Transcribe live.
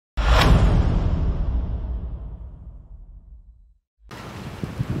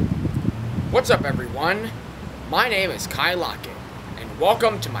What's up, everyone? My name is KaiLockett, and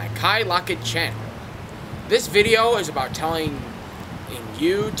welcome to my KaiLockett channel. This video is about telling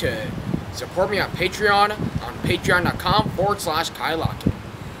you to support me on Patreon on patreon.com/KaiLockett.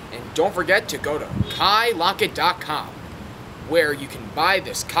 And don't forget to go to KaiLockett.com, where you can buy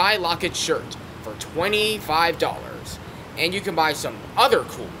this KaiLockett shirt for $25, and you can buy some other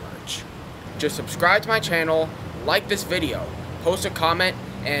cool merch. Just subscribe to my channel, like this video, post a comment,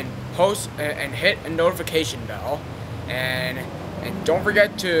 and hit a notification bell, and don't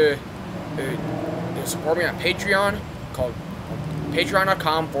forget to support me on Patreon, called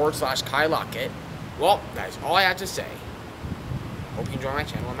patreon.com/KaiLockett. Well, that's all I have to say. Hope you enjoy my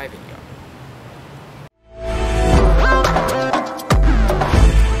channel and my videos.